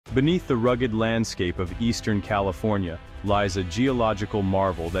Beneath the rugged landscape of eastern California lies a geological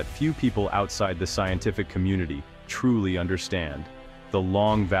marvel that few people outside the scientific community truly understand: the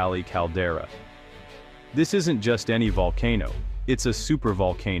Long Valley Caldera. This isn't just any volcano, it's a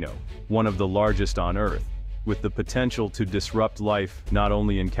supervolcano, one of the largest on Earth, with the potential to disrupt life not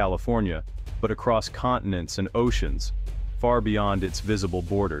only in California, but across continents and oceans, far beyond its visible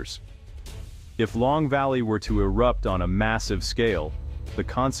borders. If Long Valley were to erupt on a massive scale, the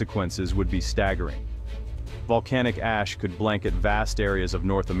consequences would be staggering. Volcanic ash could blanket vast areas of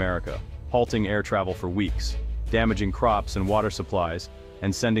North America, halting air travel for weeks, damaging crops and water supplies,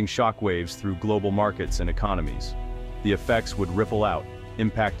 and sending shockwaves through global markets and economies. The effects would ripple out,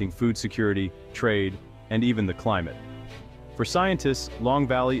 impacting food security, trade, and even the climate. For scientists, Long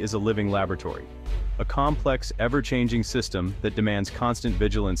Valley is a living laboratory, a complex, ever-changing system that demands constant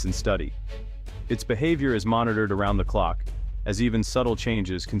vigilance and study. Its behavior is monitored around the clock, as even subtle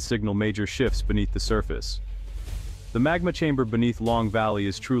changes can signal major shifts beneath the surface. The magma chamber beneath Long Valley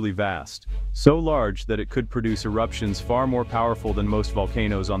is truly vast, so large that it could produce eruptions far more powerful than most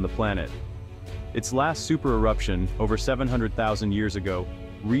volcanoes on the planet. Its last supereruption, over 700,000 years ago,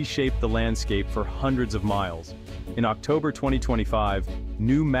 reshaped the landscape for hundreds of miles. In October 2025,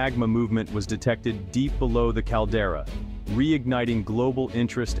 new magma movement was detected deep below the caldera, reigniting global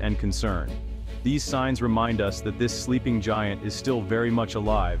interest and concern. These signs remind us that this sleeping giant is still very much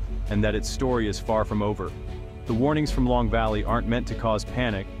alive, and that its story is far from over. The warnings from Long Valley aren't meant to cause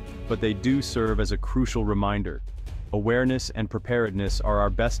panic, but they do serve as a crucial reminder. Awareness and preparedness are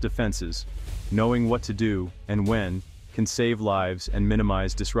our best defenses. Knowing what to do, and when, can save lives and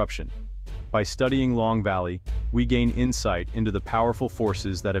minimize disruption. By studying Long Valley, we gain insight into the powerful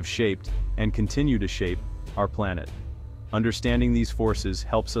forces that have shaped, and continue to shape, our planet. Understanding these forces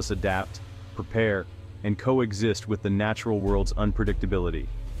helps us adapt, prepare, and coexist with the natural world's unpredictability.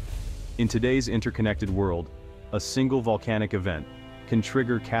 In today's interconnected world, a single volcanic event can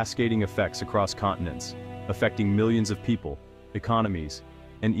trigger cascading effects across continents, affecting millions of people, economies,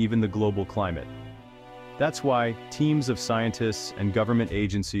 and even the global climate. That's why teams of scientists and government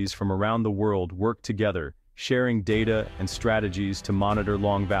agencies from around the world work together, sharing data and strategies to monitor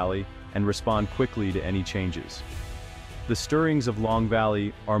Long Valley and respond quickly to any changes. The stirrings of Long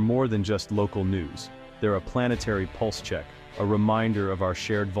Valley are more than just local news. They're a planetary pulse check, a reminder of our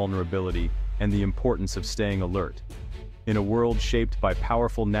shared vulnerability and the importance of staying alert. In a world shaped by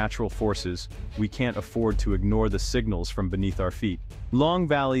powerful natural forces, we can't afford to ignore the signals from beneath our feet. Long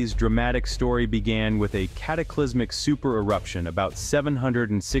Valley's dramatic story began with a cataclysmic supereruption about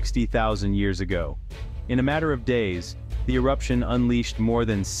 760,000 years ago. In a matter of days, the eruption unleashed more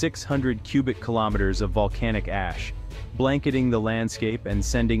than 600 cubic kilometers of volcanic ash, blanketing the landscape and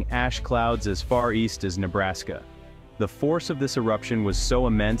sending ash clouds as far east as Nebraska. The force of this eruption was so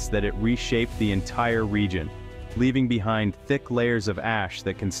immense that it reshaped the entire region, leaving behind thick layers of ash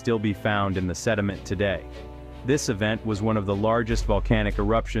that can still be found in the sediment today. This event was one of the largest volcanic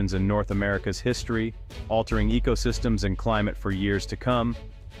eruptions in North America's history, altering ecosystems and climate for years to come.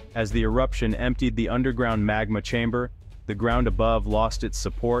 As the eruption emptied the underground magma chamber, the ground above lost its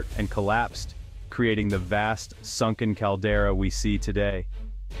support and collapsed, creating the vast, sunken caldera we see today.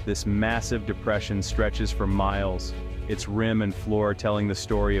 This massive depression stretches for miles, its rim and floor telling the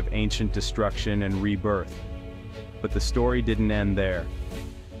story of ancient destruction and rebirth. But the story didn't end there.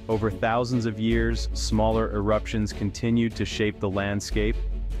 Over thousands of years, smaller eruptions continued to shape the landscape,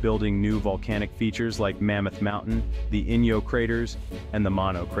 building new volcanic features like Mammoth Mountain, the Inyo craters, and the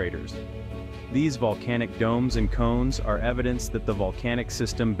Mono craters. These volcanic domes and cones are evidence that the volcanic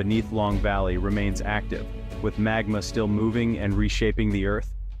system beneath Long Valley remains active, with magma still moving and reshaping the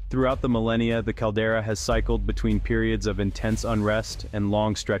Earth. Throughout the millennia, the caldera has cycled between periods of intense unrest and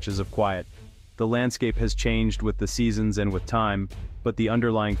long stretches of quiet. The landscape has changed with the seasons and with time, but the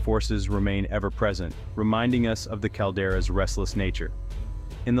underlying forces remain ever-present, reminding us of the caldera's restless nature.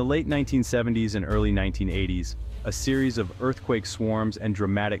 In the late 1970s and early 1980s, a series of earthquake swarms and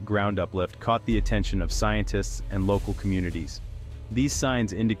dramatic ground uplift caught the attention of scientists and local communities. These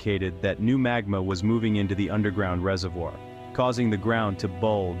signs indicated that new magma was moving into the underground reservoir, causing the ground to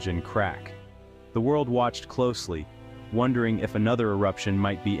bulge and crack. The world watched closely, wondering if another eruption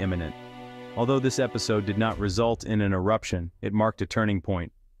might be imminent. Although this episode did not result in an eruption, it marked a turning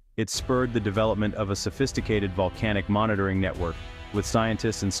point. It spurred the development of a sophisticated volcanic monitoring network, with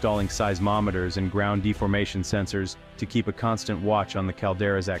scientists installing seismometers and ground deformation sensors to keep a constant watch on the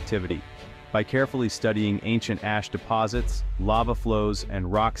caldera's activity. By carefully studying ancient ash deposits, lava flows,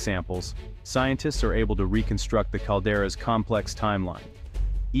 and rock samples, scientists are able to reconstruct the caldera's complex timeline.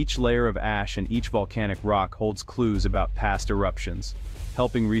 Each layer of ash and each volcanic rock holds clues about past eruptions.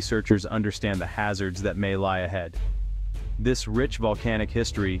 helping researchers understand the hazards that may lie ahead. This rich volcanic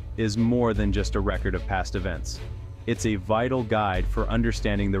history is more than just a record of past events. It's a vital guide for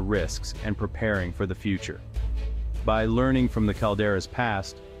understanding the risks and preparing for the future. By learning from the caldera's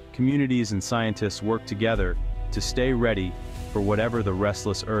past, communities and scientists work together to stay ready for whatever the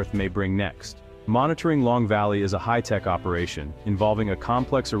restless Earth may bring next. Monitoring Long Valley is a high-tech operation involving a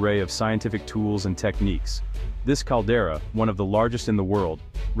complex array of scientific tools and techniques. This caldera, one of the largest in the world,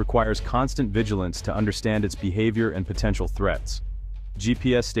 requires constant vigilance to understand its behavior and potential threats.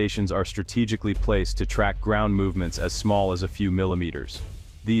 GPS stations are strategically placed to track ground movements as small as a few millimeters.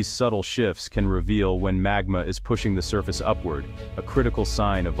 These subtle shifts can reveal when magma is pushing the surface upward, a critical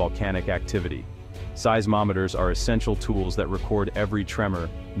sign of volcanic activity. Seismometers are essential tools that record every tremor,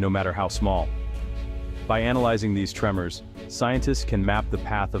 no matter how small. By analyzing these tremors, scientists can map the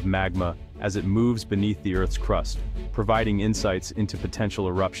path of magma as it moves beneath the Earth's crust, providing insights into potential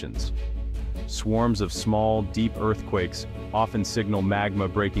eruptions. Swarms of small, deep earthquakes often signal magma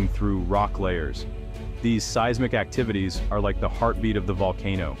breaking through rock layers. These seismic activities are like the heartbeat of the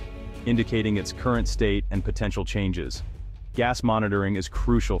volcano, indicating its current state and potential changes. Gas monitoring is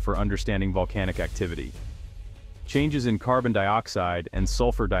crucial for understanding volcanic activity. Changes in carbon dioxide and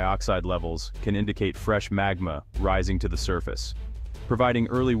sulfur dioxide levels can indicate fresh magma rising to the surface, providing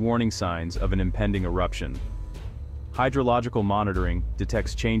early warning signs of an impending eruption. Hydrological monitoring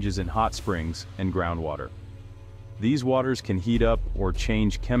detects changes in hot springs and groundwater. These waters can heat up or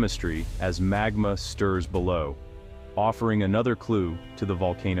change chemistry as magma stirs below, offering another clue to the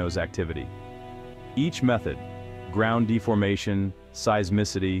volcano's activity. Each method, ground deformation,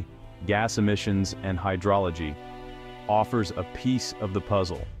 seismicity, gas emissions, and hydrology, offers a piece of the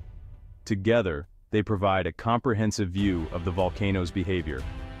puzzle. Together, they provide a comprehensive view of the volcano's behavior.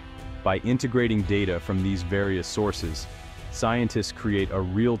 By integrating data from these various sources, scientists create a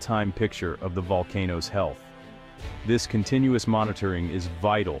real-time picture of the volcano's health. This continuous monitoring is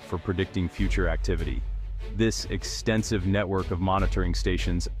vital for predicting future activity. This extensive network of monitoring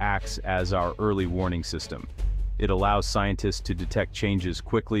stations acts as our early warning system. It allows scientists to detect changes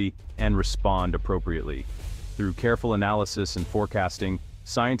quickly and respond appropriately. Through careful analysis and forecasting,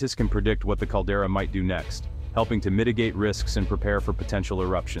 scientists can predict what the caldera might do next, helping to mitigate risks and prepare for potential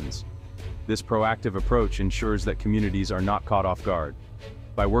eruptions. This proactive approach ensures that communities are not caught off guard.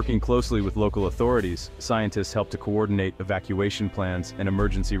 By working closely with local authorities, scientists help to coordinate evacuation plans and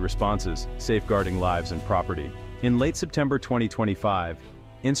emergency responses, safeguarding lives and property. In late September 2025,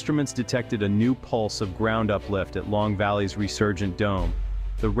 instruments detected a new pulse of ground uplift at Long Valley's resurgent dome.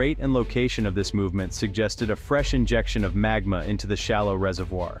 The rate and location of this movement suggested a fresh injection of magma into the shallow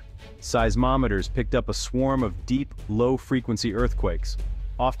reservoir. Seismometers picked up a swarm of deep, low-frequency earthquakes,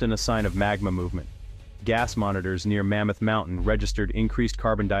 often a sign of magma movement. Gas monitors near Mammoth Mountain registered increased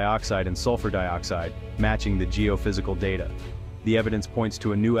carbon dioxide and sulfur dioxide, matching the geophysical data. The evidence points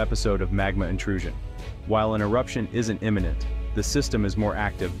to a new episode of magma intrusion. While an eruption isn't imminent, the system is more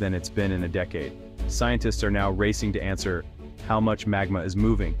active than it's been in a decade. Scientists are now racing to answer: how much magma is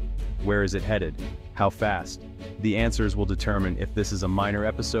moving? Where is it headed? How fast? The answers will determine if this is a minor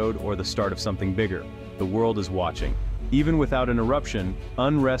episode or the start of something bigger. The world is watching. Even without an eruption,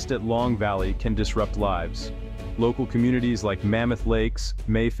 unrest at Long Valley can disrupt lives. Local communities like Mammoth Lakes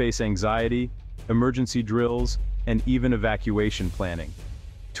may face anxiety, emergency drills, and even evacuation planning.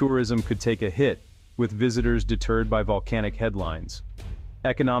 Tourism could take a hit, with visitors deterred by volcanic headlines.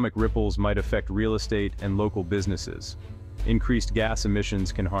 Economic ripples might affect real estate and local businesses. Increased gas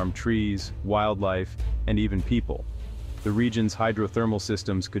emissions can harm trees, wildlife, and even people. The region's hydrothermal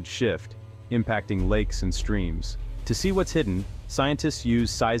systems could shift, impacting lakes and streams. To see what's hidden, scientists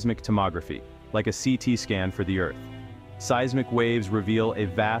use seismic tomography, like a CT scan for the Earth. Seismic waves reveal a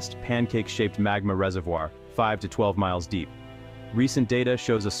vast pancake-shaped magma reservoir, 5 to 12 miles deep. Recent data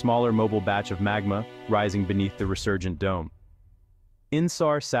shows a smaller mobile batch of magma rising beneath the resurgent dome.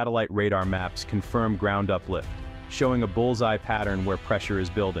 INSAR satellite radar maps confirm ground uplift, showing a bullseye pattern where pressure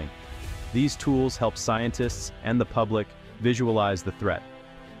is building. These tools help scientists and the public visualize the threat.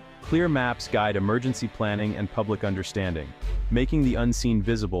 Clear maps guide emergency planning and public understanding. Making the unseen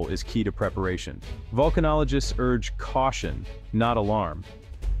visible is key to preparation. Volcanologists urge caution, not alarm.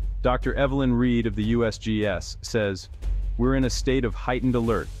 Dr. Evelyn Reed of the USGS says, "We're in a state of heightened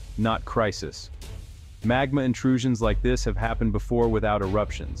alert, not crisis." Magma intrusions like this have happened before without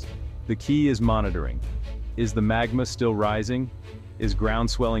eruptions. The key is monitoring. Is the magma still rising? Is ground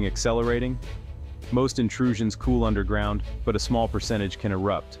swelling accelerating? Most intrusions cool underground, but a small percentage can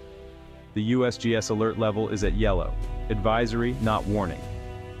erupt. The USGS alert level is at yellow, advisory, not warning.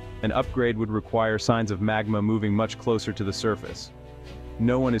 An upgrade would require signs of magma moving much closer to the surface.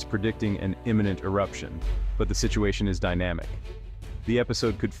 No one is predicting an imminent eruption, but the situation is dynamic. The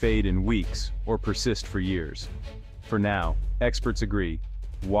episode could fade in weeks or persist for years. For now, experts agree: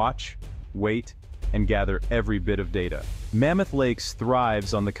 watch, wait, and gather every bit of data. Mammoth Lakes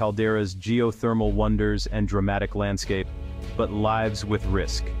thrives on the Caldera's geothermal wonders and dramatic landscape, but lives with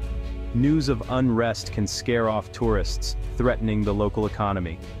risk. News of unrest can scare off tourists, threatening the local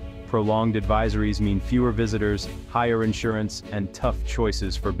economy. Prolonged advisories mean fewer visitors, higher insurance, and tough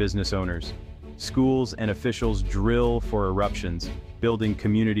choices for business owners. Schools and officials drill for eruptions, building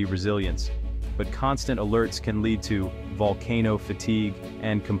community resilience. But constant alerts can lead to volcano fatigue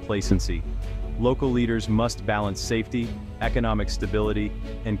and complacency. Local leaders must balance safety, economic stability,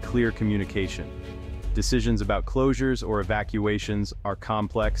 and clear communication. Decisions about closures or evacuations are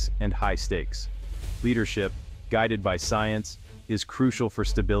complex and high stakes. Leadership, guided by science, is crucial for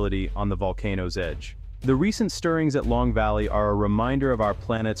stability on the volcano's edge. The recent stirrings at Long Valley are a reminder of our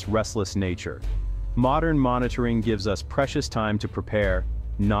planet's restless nature. Modern monitoring gives us precious time to prepare,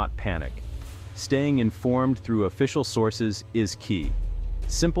 not panic. Staying informed through official sources is key.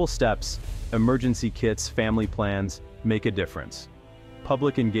 Simple steps, emergency kits, family plans, make a difference.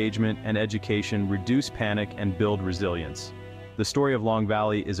 Public engagement and education reduce panic and build resilience. The story of Long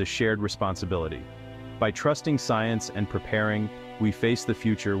Valley is a shared responsibility. By trusting science and preparing, we face the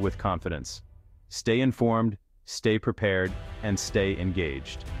future with confidence. Stay informed, stay prepared, and stay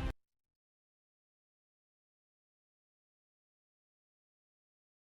engaged.